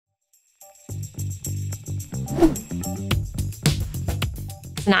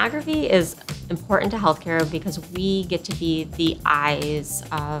Sonography is important to healthcare because we get to be the eyes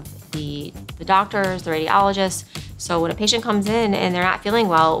of the doctors, the radiologists. So when a patient comes in and they're not feeling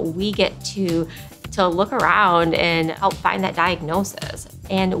well, we get to look around and help find that diagnosis.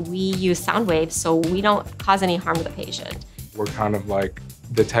 And we use sound waves so we don't cause any harm to the patient. We're kind of like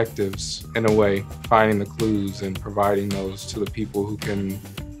detectives in a way, finding the clues and providing those to the people who can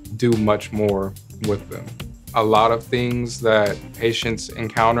do much more with them. A lot of things that patients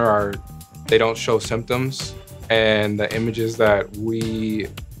encounter they don't show symptoms, and the images that we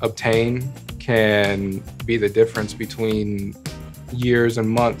obtain can be the difference between years and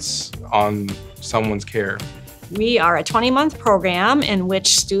months on someone's care. We are a 20-month program in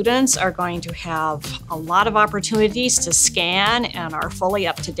which students are going to have a lot of opportunities to scan in our fully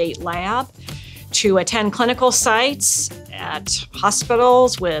up-to-date lab, to attend clinical sites at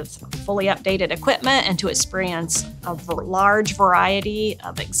hospitals with fully updated equipment, and to experience a large variety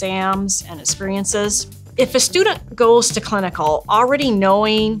of exams and experiences. If a student goes to clinical already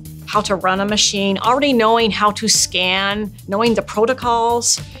knowing how to run a machine, already knowing how to scan, knowing the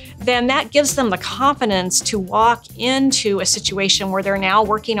protocols, then that gives them the confidence to walk into a situation where they're now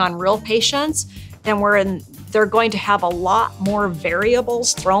working on real patients and where they're going to have a lot more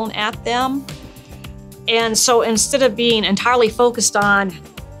variables thrown at them. And so instead of being entirely focused on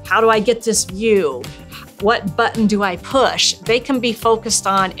how do I get this view, what button do I push, they can be focused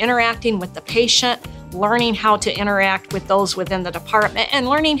on interacting with the patient, learning how to interact with those within the department, and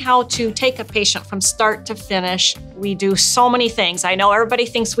learning how to take a patient from start to finish. We do so many things. I know everybody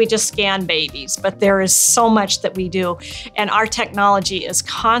thinks we just scan babies, but there is so much that we do, and our technology is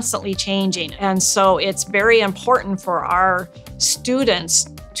constantly changing. And so it's very important for our students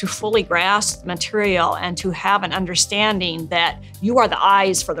to fully grasp the material and to have an understanding that you are the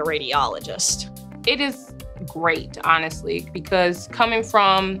eyes for the radiologist. It is great, honestly, because coming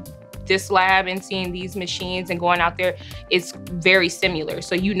from this lab and seeing these machines and going out there, it's very similar.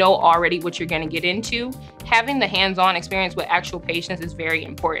 So you know already what you're going to get into. Having the hands-on experience with actual patients is very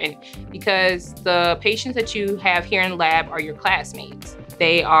important because the patients that you have here in the lab are your classmates.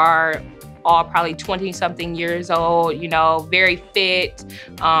 They are all probably 20-something years old, you know, very fit,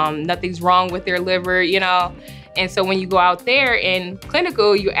 nothing's wrong with their liver, you know. And so when you go out there in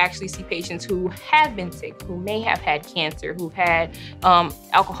clinical, you actually see patients who have been sick, who may have had cancer, who've had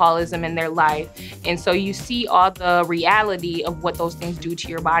alcoholism in their life. And so you see all the reality of what those things do to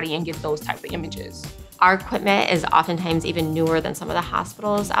your body and get those type of images. Our equipment is oftentimes even newer than some of the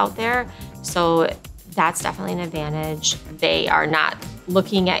hospitals out there. So that's definitely an advantage. They are not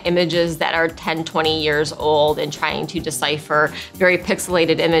looking at images that are 10, 20 years old and trying to decipher very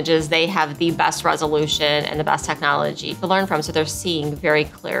pixelated images. They have the best resolution and the best technology to learn from, so they're seeing very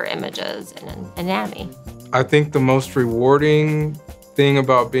clear images and anatomy. I think the most rewarding thing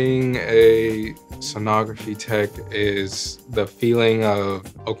about being a sonography tech is the feeling of,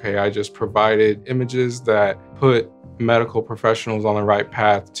 okay, I just provided images that put medical professionals on the right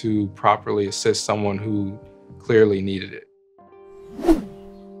path to properly assist someone who clearly needed it.